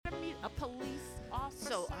A police officer?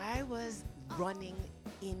 So I was running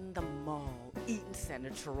in the mall, Eaton Center,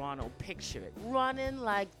 Toronto. Picture it. Running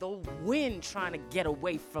like the wind trying to get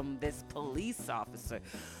away from this police officer.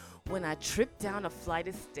 When I tripped down a flight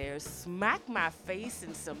of stairs, smacked my face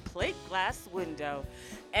in some plate glass window,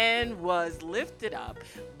 and was lifted up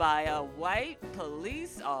by a white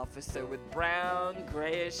police officer with brown,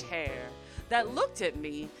 grayish hair that looked at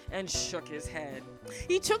me and shook his head.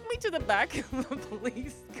 He took me to the back of the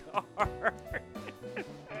police car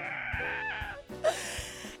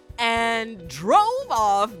and drove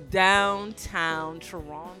off downtown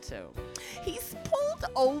Toronto. He's pulled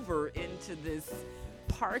over into this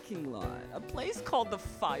parking lot, a place called the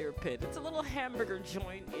Fire Pit. It's a little hamburger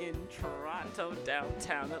joint in Toronto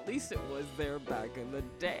downtown. At least it was there back in the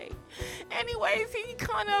day. Anyways, he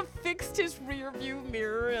kind of fixed his rear view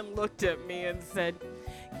mirror and looked at me and said,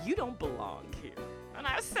 "You don't belong here." And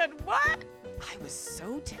I said, "What?" I was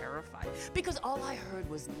so terrified because all I heard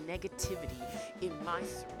was negativity in my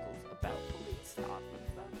circles about police officers.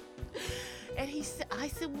 And I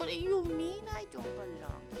said, "What do you mean I don't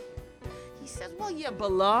belong here?" He says, "Well, you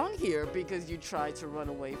belong here because you tried to run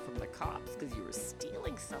away from the cops because you were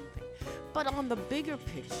stealing something. But on the bigger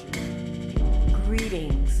picture..."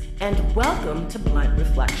 Greetings and welcome to Blunt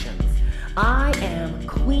Reflections. I am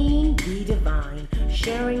Queen Bee Divine,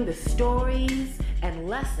 sharing the stories and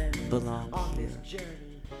lessons Belong on here. this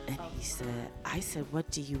journey. And I said, "What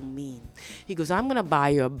do you mean?" He goes, "I'm going to buy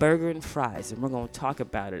you a burger and fries, and we're going to talk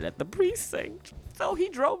about it at the precinct." So he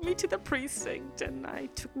drove me to the precinct, and I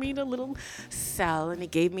took me to a little cell, and he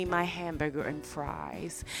gave me my hamburger and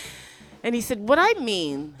fries. And he said, "What I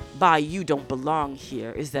mean by you don't belong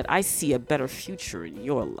here is that I see a better future in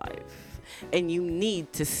your life, and you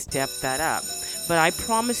need to step that up. But I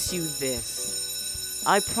promise you this.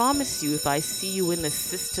 I promise you, if I see you in the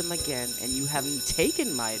system again and you haven't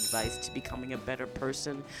taken my advice to becoming a better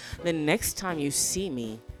person, then next time you see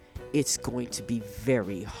me, it's going to be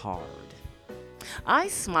very hard." I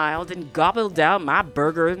smiled and gobbled down my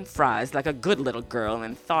burger and fries like a good little girl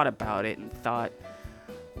and thought about it and thought,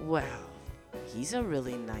 well, he's a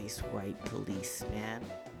really nice white policeman.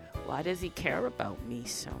 Why does he care about me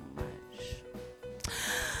so much?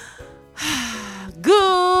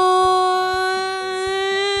 Good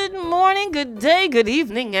morning, good day, good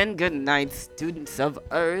evening, and good night, students of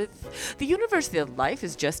Earth. The University of Life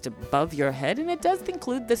is just above your head, and it does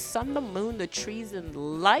include the sun, the moon, the trees, and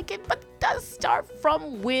like it, but it does start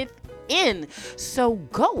from within. So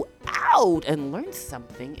go out and learn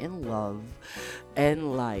something in love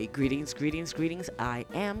and light. Greetings, greetings, greetings. I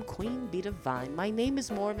am Queen Bee Divine. My name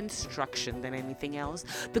is more of instruction than anything else.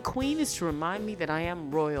 The Queen is to remind me that I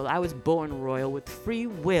am royal. I was born royal with free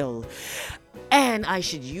will. And I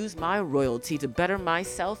should use my royalty to better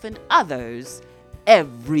myself and others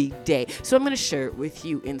every day. So I'm going to share it with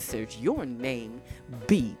you. Insert your name,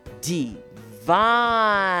 Be Divine.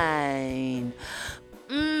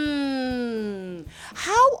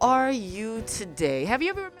 How are you today? Have you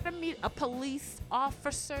ever met a police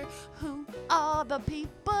officer? Who are the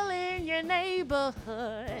people in your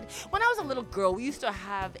neighborhood? When I was a little girl, we used to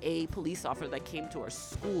have a police officer that came to our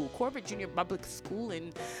school, Corbett Junior Public School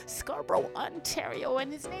in Scarborough, Ontario,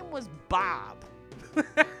 and his name was Bob.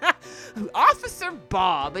 Officer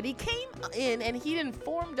Bob, and he came in and he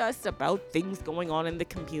informed us about things going on in the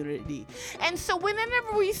community. And so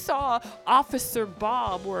whenever we saw Officer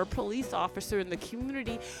Bob or a police officer in the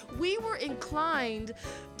community, we were inclined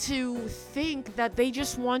to think that they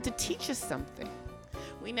just wanted to teach us something.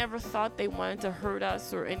 We never thought they wanted to hurt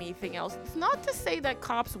us or anything else. It's not to say that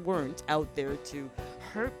cops weren't out there to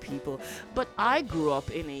hurt people, but I grew up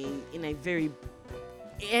in a very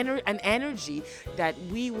an energy that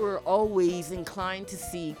we were always inclined to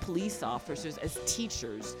see police officers as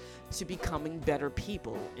teachers to becoming better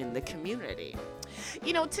people in the community.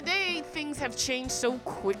 You know, today things have changed so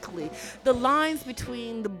quickly. The lines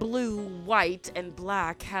between the blue, white, and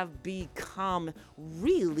black have become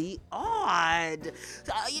really odd.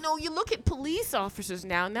 You look at police officers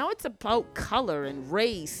now it's about color and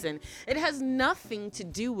race, and it has nothing to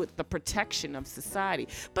do with the protection of society.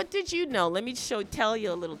 But did you know, let me tell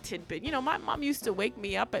you a little tidbit. My mom used to wake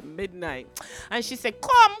me up at midnight, and she said,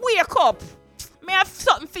 "Come, wake up. May I have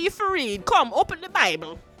something for you to read? Come, open the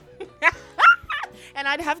Bible." And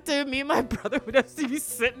me and my brother would have to be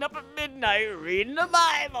sitting up at midnight reading the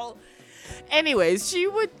Bible. Anyways, she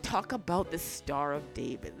would talk about the Star of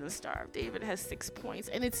David. The Star of David has 6 points,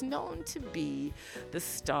 and it's known to be the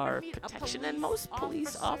star of protection, and most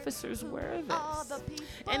police officers wear this.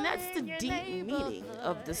 And that's the deep meaning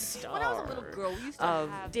of the Star of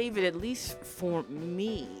David, at least for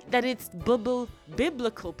me, that it's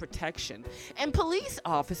biblical protection. And police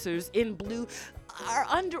officers in blue are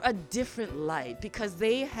under a different light because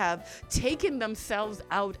they have taken themselves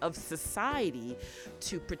out of society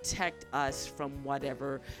to protect us from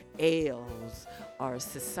whatever ails our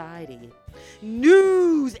society.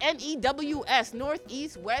 News, N-E-W-S, North,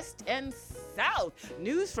 East, West, and South.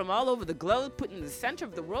 News from all over the globe put in the center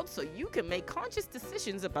of the world so you can make conscious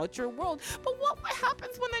decisions about your world. But what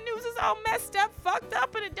happens when the news is all messed up, fucked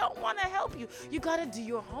up, and it don't want to help you? You gotta do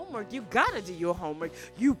your homework. You gotta do your homework.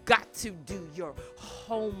 You got to do your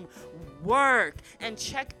homework and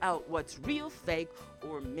check out what's real, fake,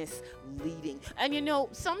 or misleading. And you know,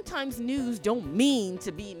 sometimes news don't mean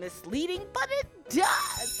to be misleading, but it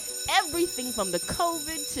does. Everything from the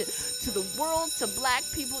COVID to the world, to black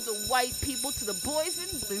people, to white people, to the boys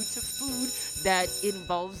in blue, to food that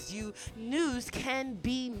involves you. News can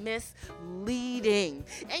be misleading.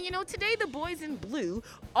 And you know, today the boys in blue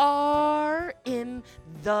are in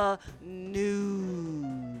the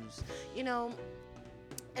news. You know,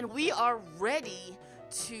 and we are ready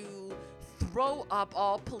to throw up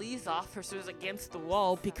all police officers against the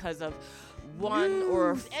wall because of one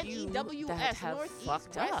or a few that have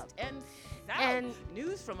fucked up. And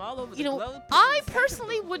news from all over the globe. I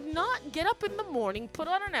personally would not get up in the morning, put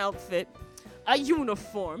on an outfit, a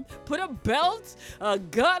uniform, put a belt, a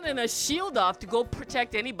gun, and a shield off to go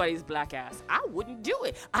protect anybody's black ass. I wouldn't do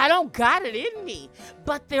it. I don't got it in me.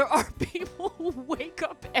 But there are people who wake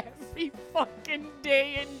up every fucking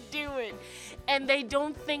day and do it. And they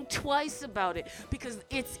don't think twice about it because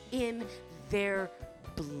it's in their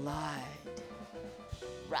blood.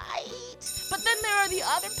 Right? But then there are the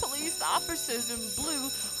other police officers in blue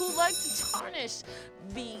who like to tarnish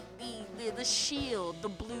the shield, the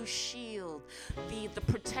blue shield, the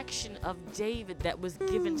protection of David that was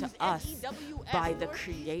given to us by the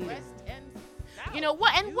Creator. You know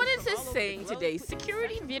what? And what is this saying today?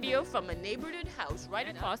 Security video from a neighborhood house right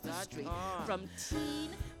across the street from teen.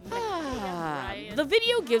 The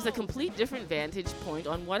video gives a complete different vantage point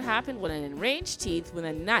on what happened when an enraged teen with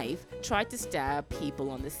a knife tried to stab people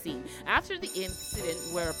on the scene. After the incident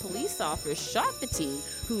where a police officer shot the teen,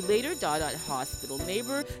 who later died at hospital,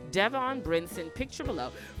 neighbor Devon Brinson, picture below,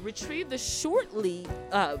 retrieved the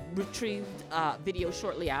video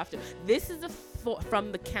shortly after. This is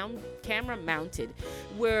from the camera mounted,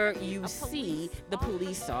 where you see the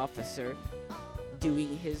police officer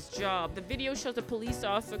doing his job. The video shows a police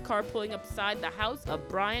officer car pulling up beside the house of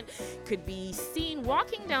Bryant could be seen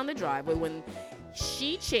walking down the driveway when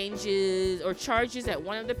she charges at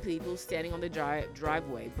one of the people standing on the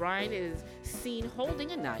driveway. Bryant is seen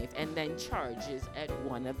holding a knife and then charges at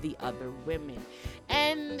one of the other women.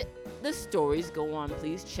 And the stories go on.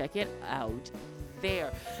 Please check it out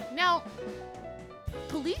there. Now,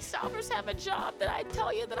 police officers have a job that I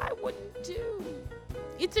tell you that I wouldn't do.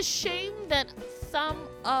 It's a shame that some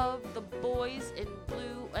of the boys in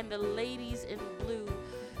blue and the ladies in blue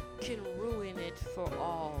can ruin it for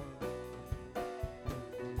all.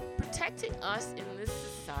 Protecting us in this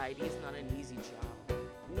society is not an easy job.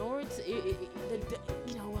 Nor it's,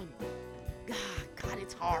 God,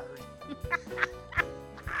 it's hard.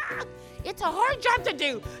 It's a hard job to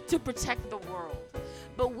do, to protect the world.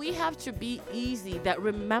 But we have to be easy that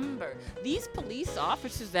remember, these police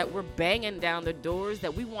officers that we're banging down the doors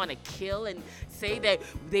that we want to kill and say that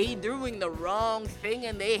they're doing the wrong thing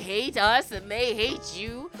and they hate us and they hate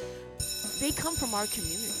you, they come from our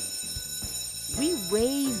community. We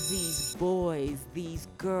raise these boys, these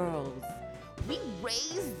girls. We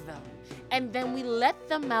raise them. And then we let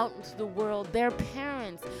them out into the world. Their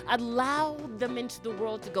parents allow them into the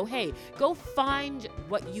world to go, hey, go find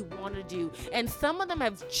what you want to do. And some of them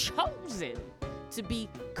have chosen to be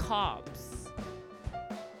cops,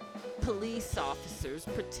 police officers,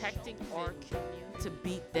 protecting our community, to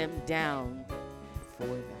beat them down for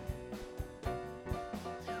that.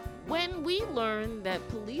 When we learn that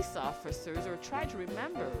police officers, or try to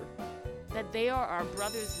remember that they are our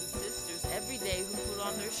brothers and sisters every day who put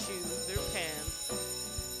on their shoes, their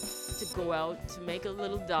pants, to go out to make a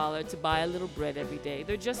little dollar, to buy a little bread every day.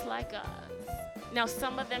 They're just like us. Now,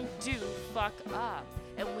 some of them do fuck up,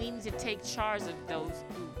 and we need to take charge of those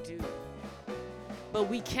who do. But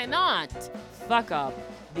we cannot fuck up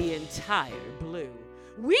the entire blue.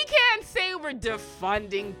 We can't say we're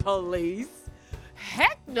defunding police.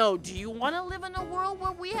 Heck no. Do you want to live in a world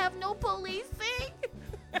where we have no policing?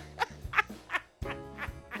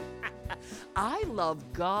 I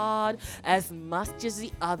love God as much as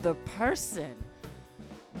the other person.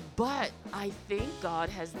 But I think God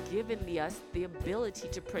has given us the ability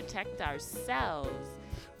to protect ourselves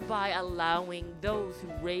by allowing those who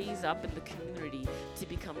raise up in the community to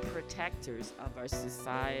become protectors of our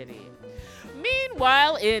society.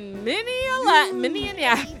 Meanwhile, in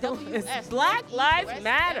Minneapolis, Black Lives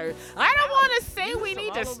Matter. I don't want to say we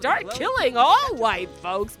need to start killing all white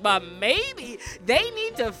folks, but maybe they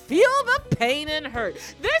need to feel the pain and hurt.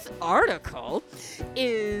 This article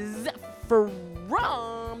is from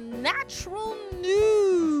Natural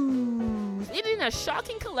News. It is a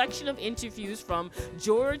shocking collection of interviews from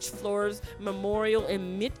George Floyd's memorial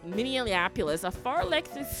in Minneapolis, a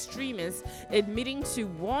far-left extremist admitting to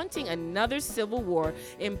wanting another civil war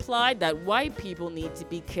implied that white people need to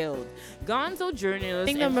be killed. Gonzo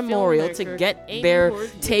journalists and the memorial to get their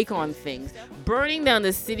take on things, burning down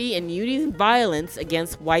the city and using violence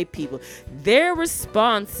against white people. Their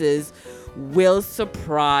responses will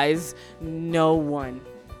surprise no one.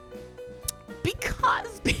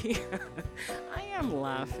 Because I am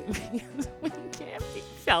laughing because we can't be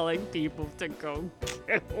telling people to go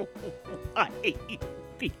kill white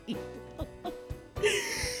people.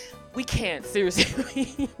 We can't,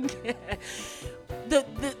 seriously. We can't.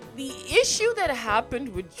 The issue that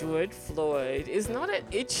happened with George Floyd is not an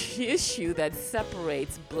issue that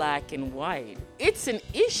separates black and white. It's an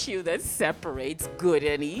issue that separates good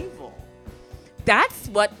and evil. That's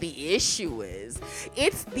what the issue is.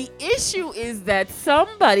 The issue is that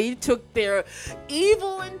somebody took their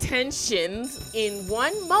evil intentions in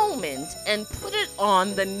one moment and put it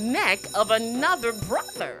on the neck of another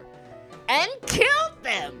brother and killed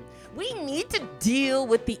them. We need to deal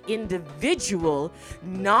with the individual,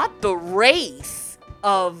 not the race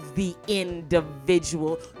of the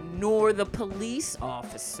individual, nor the police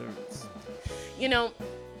officers. You know,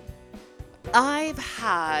 I've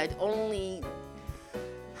had only...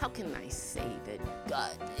 How can I say that?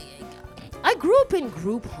 God, I grew up in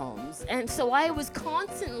group homes, and so I was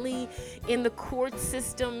constantly in the court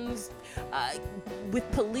systems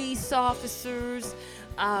with police officers,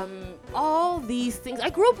 all these things. I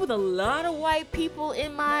grew up with a lot of white people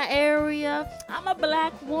in my area. I'm a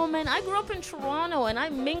black woman. I grew up in Toronto, and I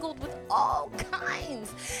mingled with all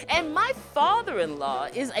kinds. And my father-in-law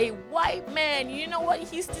is a white man. You know what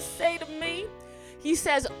he used to say to me? He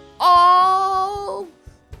says, all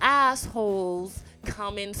assholes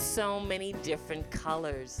come in so many different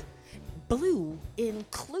colors, blue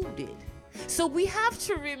included. So we have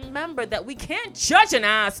to remember that we can't judge an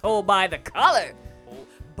asshole by the color,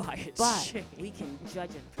 by its shape. We can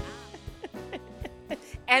judge it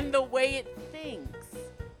and the way it thinks.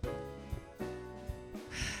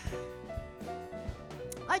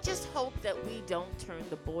 I just hope that we don't turn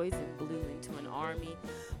the boys in blue into an army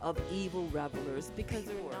of evil revelers, because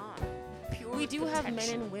they're not. We do have men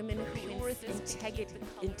and women who with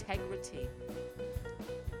integrity,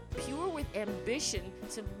 pure with ambition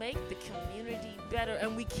to make the community better,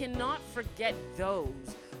 and we cannot forget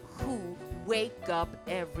those who wake up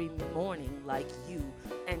every morning like you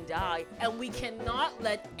and I, and we cannot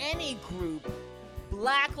let any group,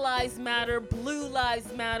 Black Lives Matter, Blue Lives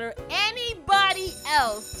Matter, anybody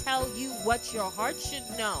else tell you what your heart should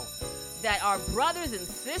know. That our brothers and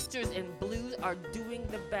sisters in blues are doing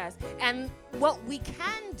the best. And what we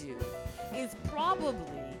can do is probably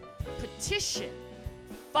petition,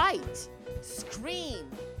 fight, scream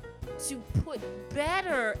to put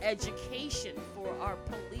better education for our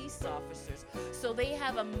police officers so they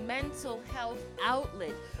have a mental health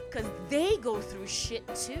outlet, because they go through shit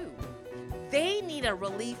too. They need a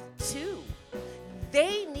relief too.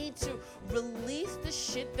 They need to release the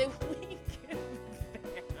shit that we give them.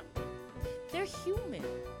 They're human.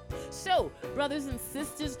 So, brothers and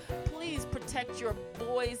sisters, please protect your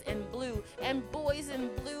boys in blue, and boys in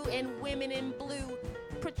blue and women in blue.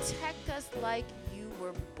 Protect us like you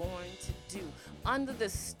were born to do, under the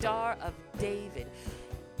Star of David,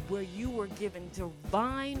 where you were given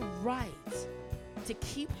divine right to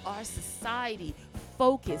keep our society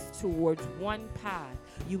focused towards one path,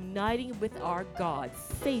 uniting with our God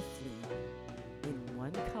safely in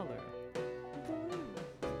one color.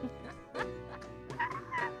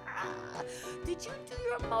 Did you do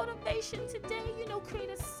your motivation today? You know, create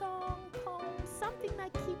a song, poem, something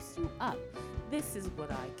that keeps you up. This is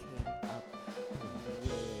what I came up with.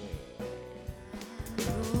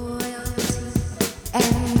 Royalty,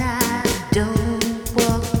 and I don't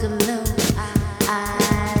walk alone. I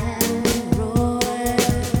am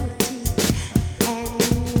royalty,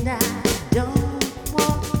 and I don't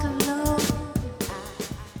walk alone.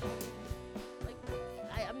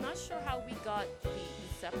 I'm not sure how we got the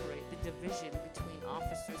separate, the division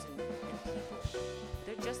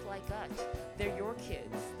just like us. They're your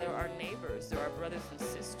kids. They're our neighbors. They're our brothers and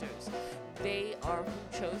sisters. They are who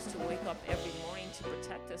chose to wake up every morning to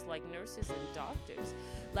protect us, like nurses and doctors.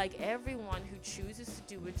 Like everyone who chooses to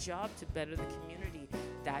do a job to better the community,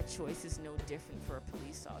 that choice is no different for a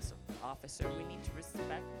police officer. We need to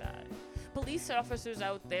respect that. Police officers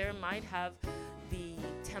out there might have the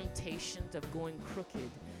temptation of going crooked,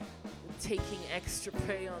 taking extra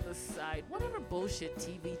pay on the side, whatever bullshit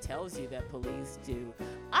TV tells you that police do.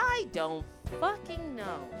 I don't fucking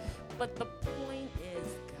know. But the point is,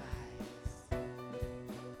 guys,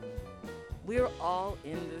 we're all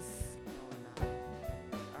in this. No,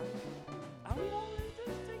 we're not. Are we all in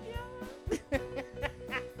this together?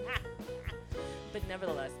 But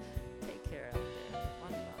nevertheless, take care out there.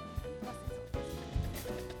 One love. Blessings.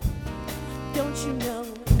 Don't you know?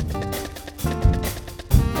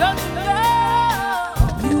 Don't you know?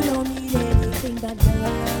 You don't need anything but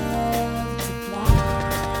love to fly.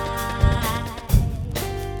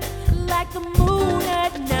 Like the moon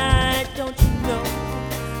at night, don't you know?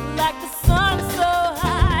 Like the sun so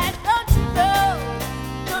high, don't you know?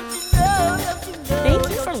 Don't you know? Don't you know? Thank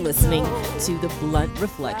you for listening to the Blunt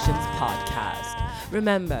Reflections podcast.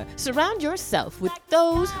 Remember, surround yourself with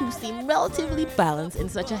those who seem relatively balanced in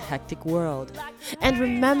such a hectic world. And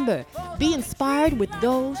remember, be inspired with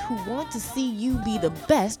those who want to see you be the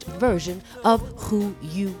best version of who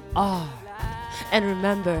you are. And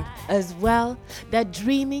remember as well that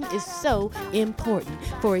dreaming is so important,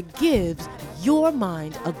 for it gives your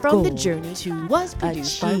mind a goal. From the Journey to was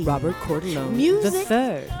produced by Robert Cordelone Music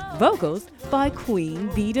III. Vocals by Queen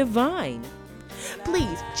Bee Divine.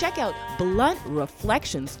 Please check out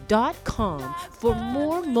bluntreflections.com for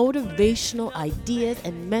more motivational ideas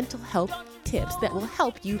and mental health tips that will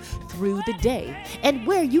help you through the day, and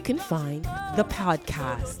where you can find the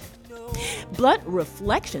podcast. Blunt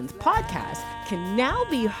Reflections podcast can now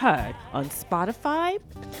be heard on Spotify,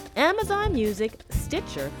 Amazon Music,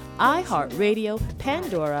 Stitcher, iHeartRadio,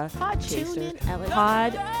 Pandora, Podchaser,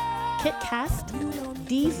 Pod, KitCast,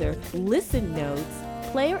 Deezer, Listen Notes,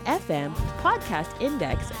 Player FM, Podcast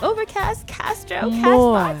Index, Overcast, Castro,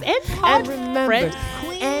 Castbox, and Pod. And remember,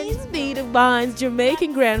 Queen Bee Divine's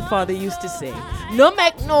Jamaican grandfather used to say, "No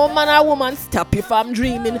make no man or woman stop you from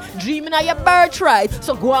dreaming. Dreaming are your birthright.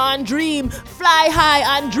 So go on, dream, fly high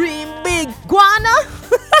and dream big. Guana."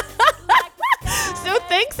 So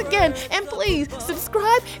thanks again, and please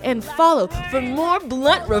subscribe and follow for more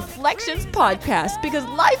Blunt Reflections podcasts, because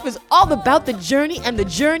life is all about the journey, and the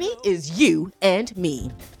journey is you and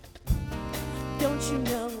me. Don't you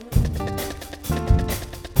know?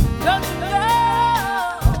 Don't you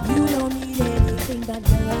know? You don't need anything but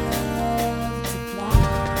love to fly.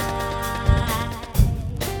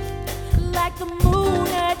 Like the moon